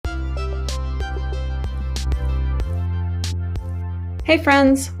Hey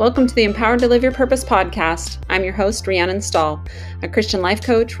friends, welcome to the Empowered to Live Your Purpose podcast. I'm your host, Rhiannon Stahl, a Christian life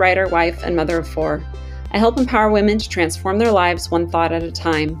coach, writer, wife, and mother of four. I help empower women to transform their lives one thought at a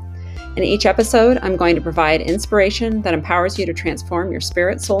time. In each episode, I'm going to provide inspiration that empowers you to transform your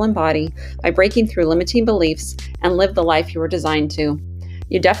spirit, soul, and body by breaking through limiting beliefs and live the life you were designed to.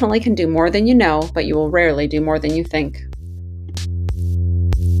 You definitely can do more than you know, but you will rarely do more than you think.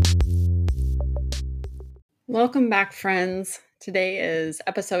 Welcome back, friends. Today is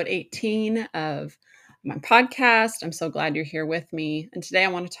episode 18 of my podcast. I'm so glad you're here with me. And today I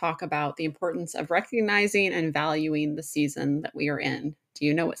want to talk about the importance of recognizing and valuing the season that we are in. Do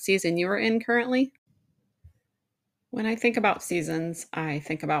you know what season you are in currently? When I think about seasons, I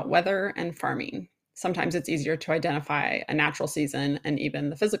think about weather and farming. Sometimes it's easier to identify a natural season and even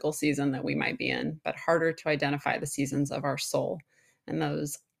the physical season that we might be in, but harder to identify the seasons of our soul. And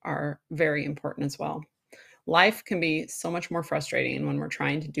those are very important as well. Life can be so much more frustrating when we're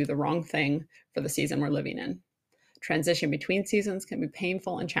trying to do the wrong thing for the season we're living in. Transition between seasons can be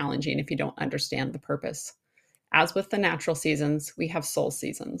painful and challenging if you don't understand the purpose. As with the natural seasons, we have soul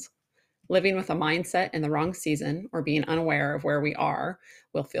seasons. Living with a mindset in the wrong season or being unaware of where we are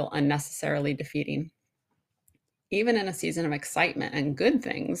will feel unnecessarily defeating. Even in a season of excitement and good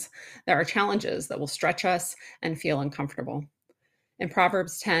things, there are challenges that will stretch us and feel uncomfortable. In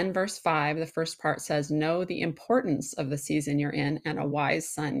Proverbs 10, verse 5, the first part says, "Know the importance of the season you're in, and a wise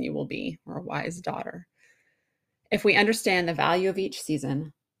son you will be," or a wise daughter. If we understand the value of each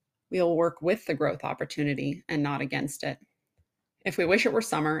season, we'll work with the growth opportunity and not against it. If we wish it were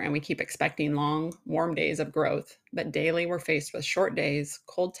summer and we keep expecting long, warm days of growth, but daily we're faced with short days,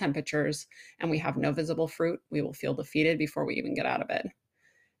 cold temperatures, and we have no visible fruit, we will feel defeated before we even get out of bed.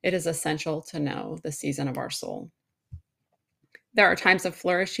 It is essential to know the season of our soul. There are times of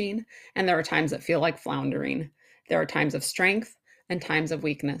flourishing, and there are times that feel like floundering. There are times of strength and times of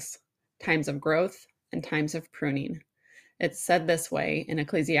weakness, times of growth and times of pruning. It's said this way in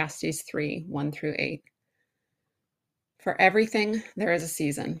Ecclesiastes 3, 1 through 8. For everything, there is a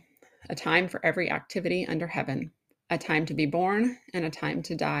season, a time for every activity under heaven, a time to be born and a time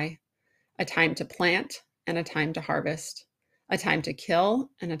to die, a time to plant and a time to harvest, a time to kill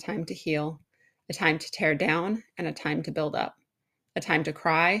and a time to heal, a time to tear down and a time to build up, a time to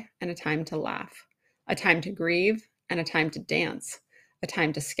cry and a time to laugh, a time to grieve and a time to dance, a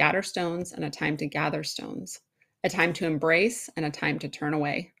time to scatter stones and a time to gather stones, a time to embrace and a time to turn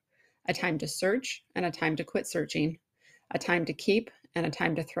away, a time to search and a time to quit searching, a time to keep and a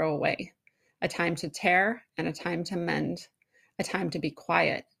time to throw away, a time to tear and a time to mend, a time to be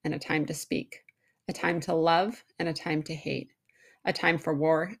quiet and a time to speak, a time to love and a time to hate, a time for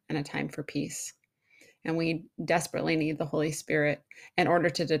war and a time for peace. And we desperately need the Holy Spirit in order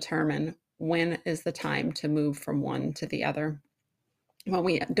to determine when is the time to move from one to the other. When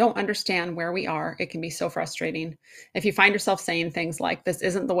we don't understand where we are, it can be so frustrating. If you find yourself saying things like, "This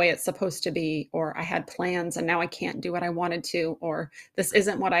isn't the way it's supposed to be," or "I had plans and now I can't do what I wanted to," or "This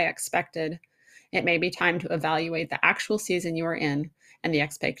isn't what I expected," it may be time to evaluate the actual season you are in and the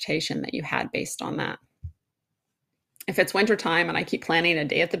expectation that you had based on that. If it's wintertime and I keep planning a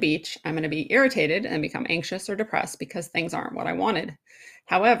day at the beach, I'm going to be irritated and become anxious or depressed because things aren't what I wanted.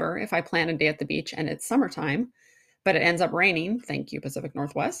 However, if I plan a day at the beach and it's summertime, but it ends up raining, thank you, Pacific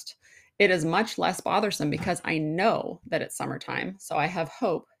Northwest, it is much less bothersome because I know that it's summertime. So I have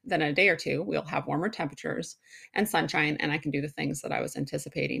hope that in a day or two, we'll have warmer temperatures and sunshine, and I can do the things that I was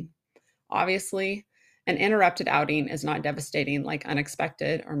anticipating. Obviously, an interrupted outing is not devastating like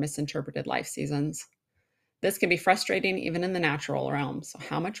unexpected or misinterpreted life seasons. This can be frustrating even in the natural realm, so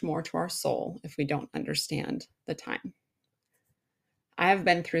how much more to our soul if we don't understand the time? I have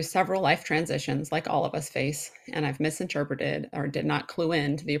been through several life transitions like all of us face, and I've misinterpreted or did not clue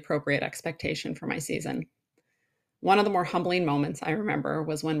in to the appropriate expectation for my season. One of the more humbling moments I remember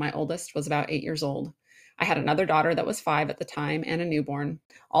was when my oldest was about 8 years old. I had another daughter that was 5 at the time and a newborn.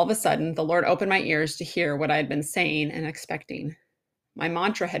 All of a sudden, the Lord opened my ears to hear what I had been saying and expecting. My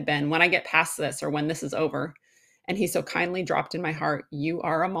mantra had been, "When I get past this or when this is over," and he so kindly dropped in my heart, "You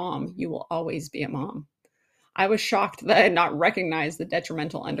are a mom. You will always be a mom." I was shocked that I had not recognized the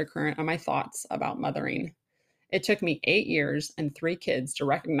detrimental undercurrent of my thoughts about mothering. It took me 8 years and 3 kids to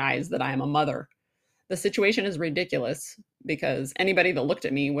recognize that I am a mother. The situation is ridiculous because anybody that looked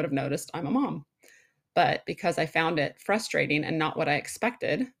at me would have noticed I'm a mom. But because I found it frustrating and not what I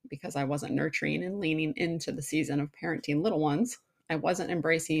expected, because I wasn't nurturing and leaning into the season of parenting little ones, I wasn't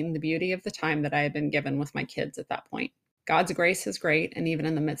embracing the beauty of the time that I had been given with my kids at that point. God's grace is great, and even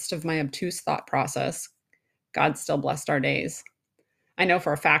in the midst of my obtuse thought process, God still blessed our days. I know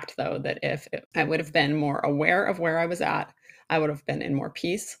for a fact, though, that if I would have been more aware of where I was at, I would have been in more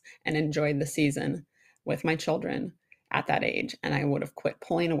peace and enjoyed the season with my children at that age. And I would have quit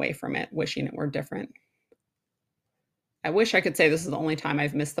pulling away from it, wishing it were different. I wish I could say this is the only time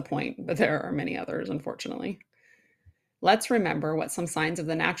I've missed the point, but there are many others, unfortunately. Let's remember what some signs of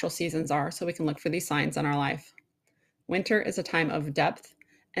the natural seasons are so we can look for these signs in our life. Winter is a time of depth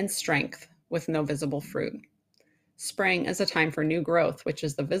and strength with no visible fruit. Spring is a time for new growth, which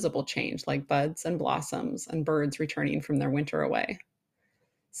is the visible change, like buds and blossoms and birds returning from their winter away.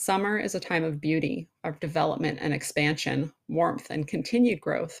 Summer is a time of beauty, of development and expansion, warmth and continued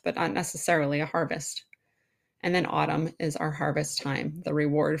growth, but not necessarily a harvest. And then autumn is our harvest time, the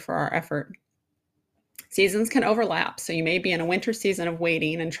reward for our effort. Seasons can overlap, so you may be in a winter season of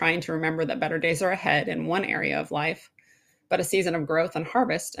waiting and trying to remember that better days are ahead in one area of life, but a season of growth and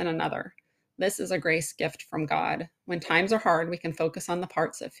harvest in another. This is a grace gift from God. When times are hard, we can focus on the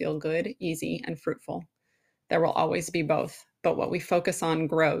parts that feel good, easy, and fruitful. There will always be both, but what we focus on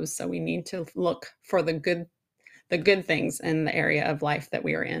grows, so we need to look for the good things in the area of life that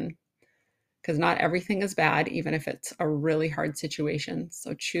we are in. Because not everything is bad, even if it's a really hard situation.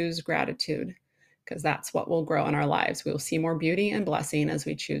 So choose gratitude, because that's what will grow in our lives. We will see more beauty and blessing as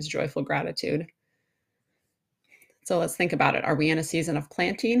we choose joyful gratitude. So let's think about it. Are we in a season of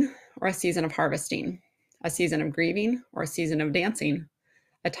planting or a season of harvesting? A season of grieving or a season of dancing?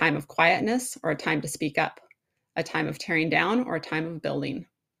 A time of quietness or a time to speak up? A time of tearing down or a time of building?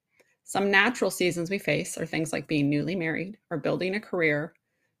 Some natural seasons we face are things like being newly married or building a career,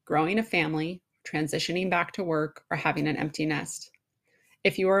 growing a family, transitioning back to work, or having an empty nest.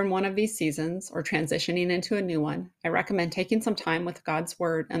 If you are in one of these seasons or transitioning into a new one, I recommend taking some time with God's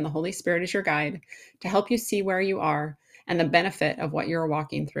Word and the Holy Spirit as your guide to help you see where you are and the benefit of what you're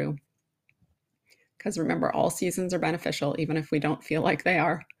walking through. Because remember, all seasons are beneficial, even if we don't feel like they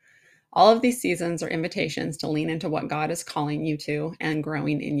are. All of these seasons are invitations to lean into what God is calling you to and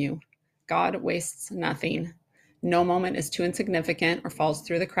growing in you. God wastes nothing. No moment is too insignificant or falls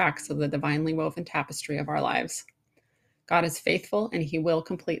through the cracks of the divinely woven tapestry of our lives. God is faithful and he will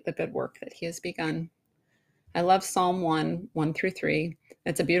complete the good work that he has begun. I love Psalm 1:1-3.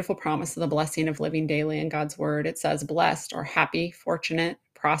 It's a beautiful promise of the blessing of living daily in God's word. It says, blessed or happy, fortunate,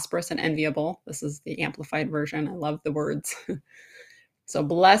 prosperous, and enviable. This is the amplified version. I love the words. So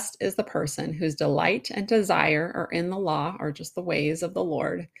blessed is the person whose delight and desire are in the law, or just the ways of the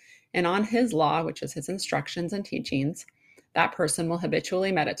Lord, and on his law, which is his instructions and teachings. That person will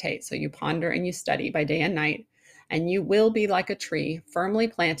habitually meditate. So you ponder and you study by day and night, and you will be like a tree firmly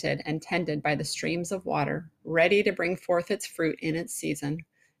planted and tended by the streams of water, ready to bring forth its fruit in its season.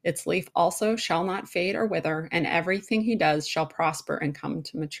 Its leaf also shall not fade or wither, and everything he does shall prosper and come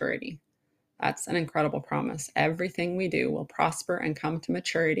to maturity. That's an incredible promise. Everything we do will prosper and come to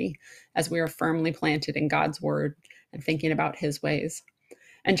maturity as we are firmly planted in God's word and thinking about his ways.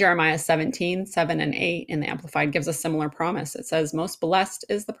 And Jeremiah 17:7-8 in the Amplified gives a similar promise. It says, most blessed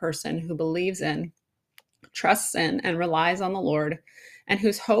is the person who believes in, trusts in, and relies on the Lord, and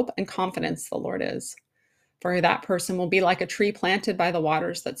whose hope and confidence the Lord is. For that person will be like a tree planted by the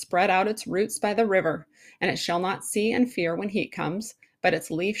waters that spread out its roots by the river, and it shall not see and fear when heat comes, but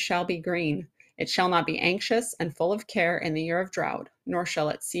its leaf shall be green. It shall not be anxious and full of care in the year of drought, nor shall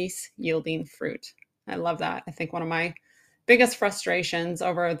it cease yielding fruit. I love that. I think one of my biggest frustrations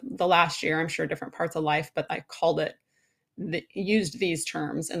over the last year, I'm sure different parts of life, but I used these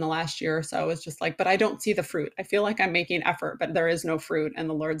terms in the last year or so. It's just like, but I don't see the fruit. I feel like I'm making effort, but there is no fruit. And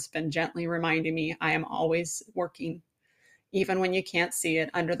the Lord's been gently reminding me I am always working, even when you can't see it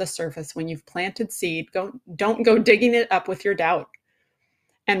under the surface. When you've planted seed, don't go digging it up with your doubt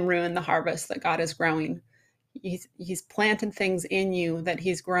and ruin the harvest that God is growing. He's planted things in you that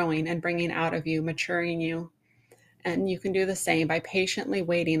he's growing and bringing out of you, maturing you. And you can do the same by patiently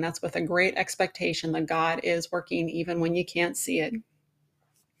waiting. That's with a great expectation that God is working even when you can't see it.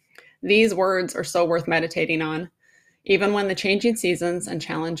 These words are so worth meditating on, even when the changing seasons and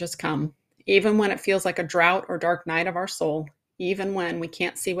challenges come, even when it feels like a drought or dark night of our soul, even when we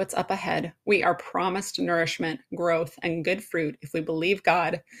can't see what's up ahead. We are promised nourishment, growth, and good fruit if we believe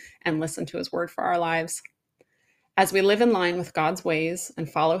God and listen to his word for our lives. As we live in line with God's ways and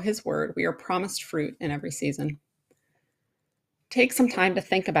follow his word, we are promised fruit in every season. Take some time to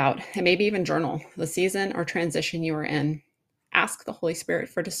think about, and maybe even journal, the season or transition you are in. Ask the Holy Spirit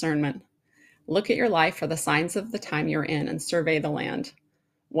for discernment. Look at your life for the signs of the time you're in and survey the land.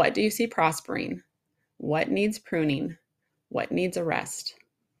 What do you see prospering? What needs pruning? What needs a rest?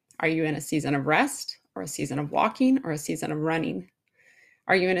 Are you in a season of rest or a season of walking or a season of running?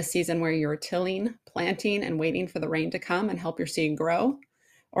 Are you in a season where you're tilling, planting, and waiting for the rain to come and help your seed grow?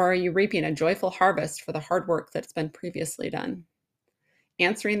 Or are you reaping a joyful harvest for the hard work that's been previously done?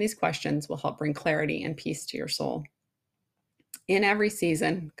 Answering these questions will help bring clarity and peace to your soul. In every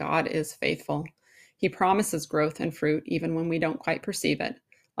season, God is faithful. He promises growth and fruit even when we don't quite perceive it,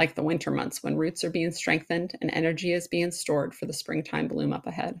 like the winter months when roots are being strengthened and energy is being stored for the springtime bloom up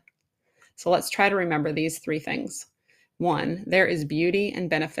ahead. So let's try to remember these three things. 1, there is beauty and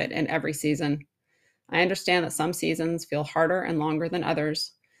benefit in every season. I understand that some seasons feel harder and longer than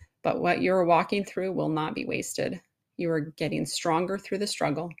others, but what you're walking through will not be wasted. You are getting stronger through the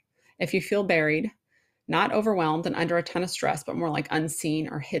struggle. If you feel buried, not overwhelmed and under a ton of stress, but more like unseen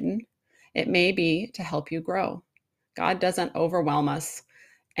or hidden, it may be to help you grow. God doesn't overwhelm us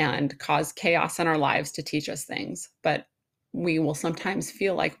and cause chaos in our lives to teach us things, but we will sometimes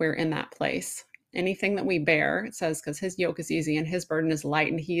feel like we're in that place. Anything that we bear, it says, because his yoke is easy and his burden is light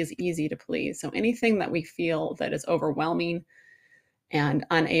and he is easy to please. So anything that we feel that is overwhelming and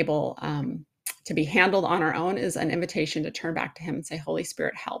unable to be handled on our own is an invitation to turn back to him and say, Holy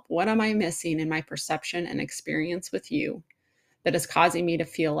Spirit, help. What am I missing in my perception and experience with you that is causing me to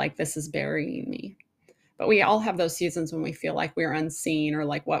feel like this is burying me? But we all have those seasons when we feel like we're unseen or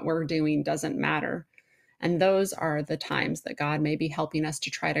like what we're doing doesn't matter. And those are the times that God may be helping us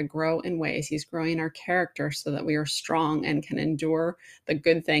to try to grow in ways. He's growing our character so that we are strong and can endure the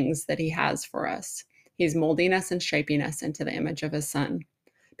good things that he has for us. He's molding us and shaping us into the image of his son,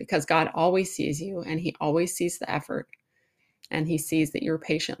 because God always sees you and he always sees the effort, and he sees that you're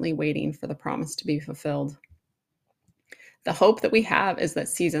patiently waiting for the promise to be fulfilled. The hope that we have is that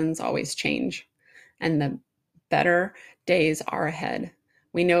seasons always change and the better days are ahead.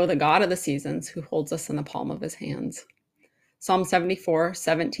 We know the God of the seasons who holds us in the palm of his hands. Psalm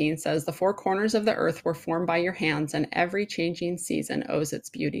 74:17 says, the four corners of the earth were formed by your hands, and every changing season owes its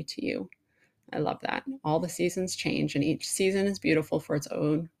beauty to you. I love that. All the seasons change, and each season is beautiful for its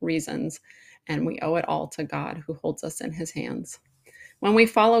own reasons, and we owe it all to God who holds us in his hands. When we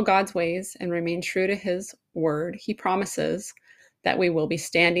follow God's ways and remain true to his word, he promises that we will be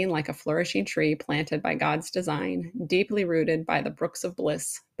standing like a flourishing tree planted by God's design, deeply rooted by the brooks of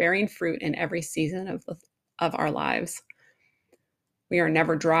bliss, bearing fruit in every season of our lives. We are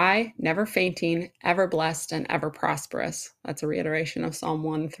never dry, never fainting, ever blessed, and ever prosperous. That's a reiteration of Psalm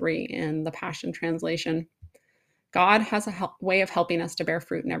 1:3 in the Passion Translation. God has a way of helping us to bear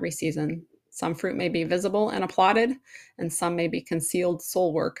fruit in every season. Some fruit may be visible and applauded, and some may be concealed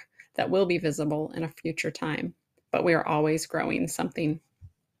soul work that will be visible in a future time. But we are always growing something.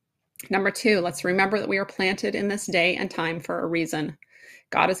 Number 2, let's remember that we are planted in this day and time for a reason.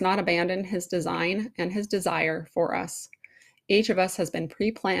 God has not abandoned his design and his desire for us. Each of us has been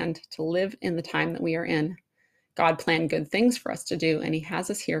pre-planned to live in the time that we are in. God planned good things for us to do, and he has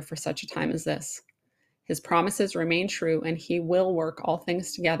us here for such a time as this. His promises remain true, and he will work all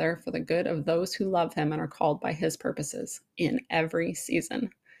things together for the good of those who love him and are called by his purposes in every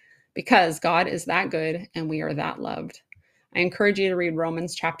season. Because God is that good and we are that loved. I encourage you to read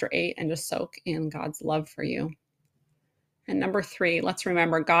Romans chapter 8 and just soak in God's love for you. And number 3, let's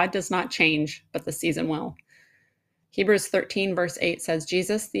remember God does not change, but the season will. Hebrews 13 verse 8 says,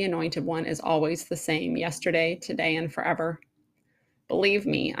 Jesus, the anointed one, is always the same, yesterday, today, and forever. Believe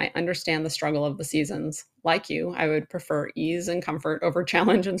me, I understand the struggle of the seasons. Like you, I would prefer ease and comfort over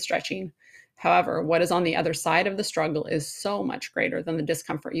challenge and stretching. However, what is on the other side of the struggle is so much greater than the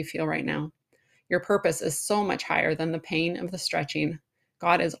discomfort you feel right now. Your purpose is so much higher than the pain of the stretching.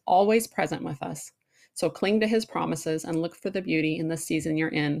 God is always present with us. So cling to his promises and look for the beauty in the season you're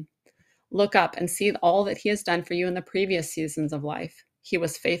in. Look up and see all that he has done for you in the previous seasons of life. He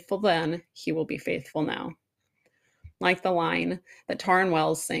was faithful then, he will be faithful now. Like the line that Taryn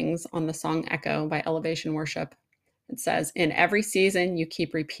Wells sings on the song Echo by Elevation Worship. It says, in every season, you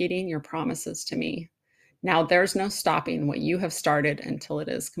keep repeating your promises to me. Now there's no stopping what you have started until it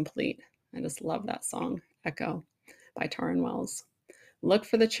is complete. I just love that song, Echo by Taryn Wells. Look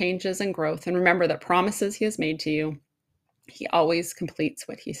for the changes and growth, and remember that promises he has made to you, he always completes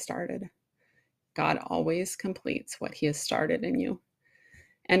what he started. God always completes what he has started in you.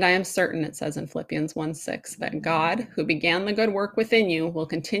 And I am certain, it says in Philippians 1:6, that God, who began the good work within you, will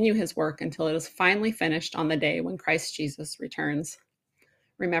continue his work until it is finally finished on the day when Christ Jesus returns.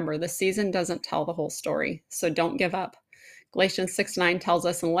 Remember, the season doesn't tell the whole story, so don't give up. Galatians 6:9 tells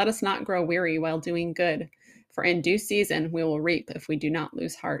us, and let us not grow weary while doing good, for in due season we will reap if we do not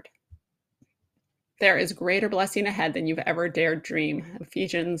lose heart. There is greater blessing ahead than you've ever dared dream.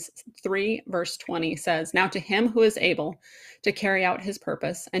 Ephesians 3 verse 20 says, now to him who is able to carry out his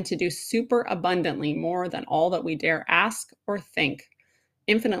purpose and to do super abundantly more than all that we dare ask or think,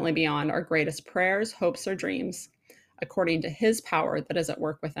 infinitely beyond our greatest prayers, hopes, or dreams, according to his power that is at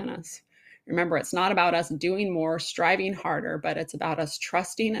work within us. Remember, it's not about us doing more, striving harder, but it's about us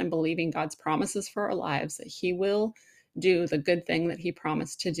trusting and believing God's promises for our lives, that he will do the good thing that he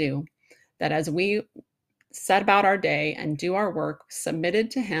promised to do. That as we set about our day and do our work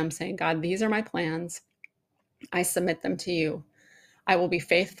submitted to him, saying, God, these are my plans. I submit them to you. I will be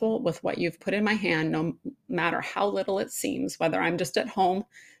faithful with what you've put in my hand, no matter how little it seems, whether I'm just at home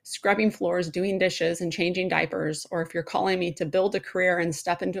scrubbing floors, doing dishes, and changing diapers, or if you're calling me to build a career and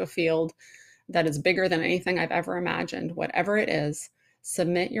step into a field that is bigger than anything I've ever imagined. Whatever it is,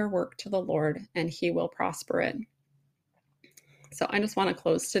 submit your work to the Lord and he will prosper it. So I just want to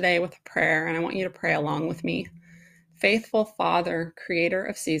close today with a prayer, and I want you to pray along with me. Faithful Father, creator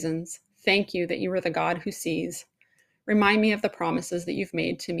of seasons, thank you that you are the God who sees. Remind me of the promises that you've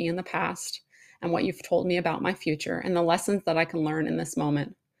made to me in the past and what you've told me about my future and the lessons that I can learn in this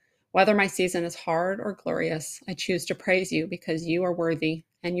moment. Whether my season is hard or glorious, I choose to praise you because you are worthy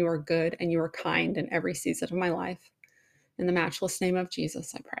and you are good and you are kind in every season of my life. In the matchless name of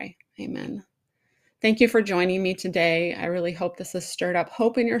Jesus, I pray. Amen. Thank you for joining me today. I really hope this has stirred up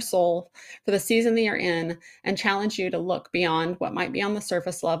hope in your soul for the season that you're in and challenge you to look beyond what might be on the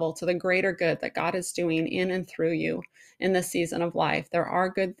surface level to the greater good that God is doing in and through you in this season of life. There are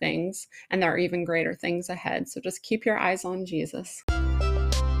good things and there are even greater things ahead. So just keep your eyes on Jesus.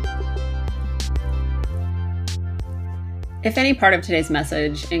 If any part of today's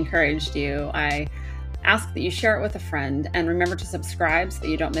message encouraged you, I ask that you share it with a friend, and remember to subscribe so that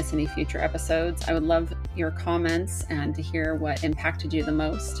you don't miss any future episodes. I would love your comments and to hear what impacted you the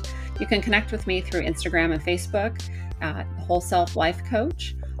most. You can connect with me through Instagram and Facebook at Whole Self Life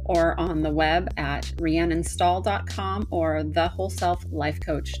Coach, or on the web at rhiannonstahl.com or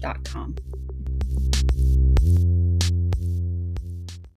thewholeselflifecoach.com.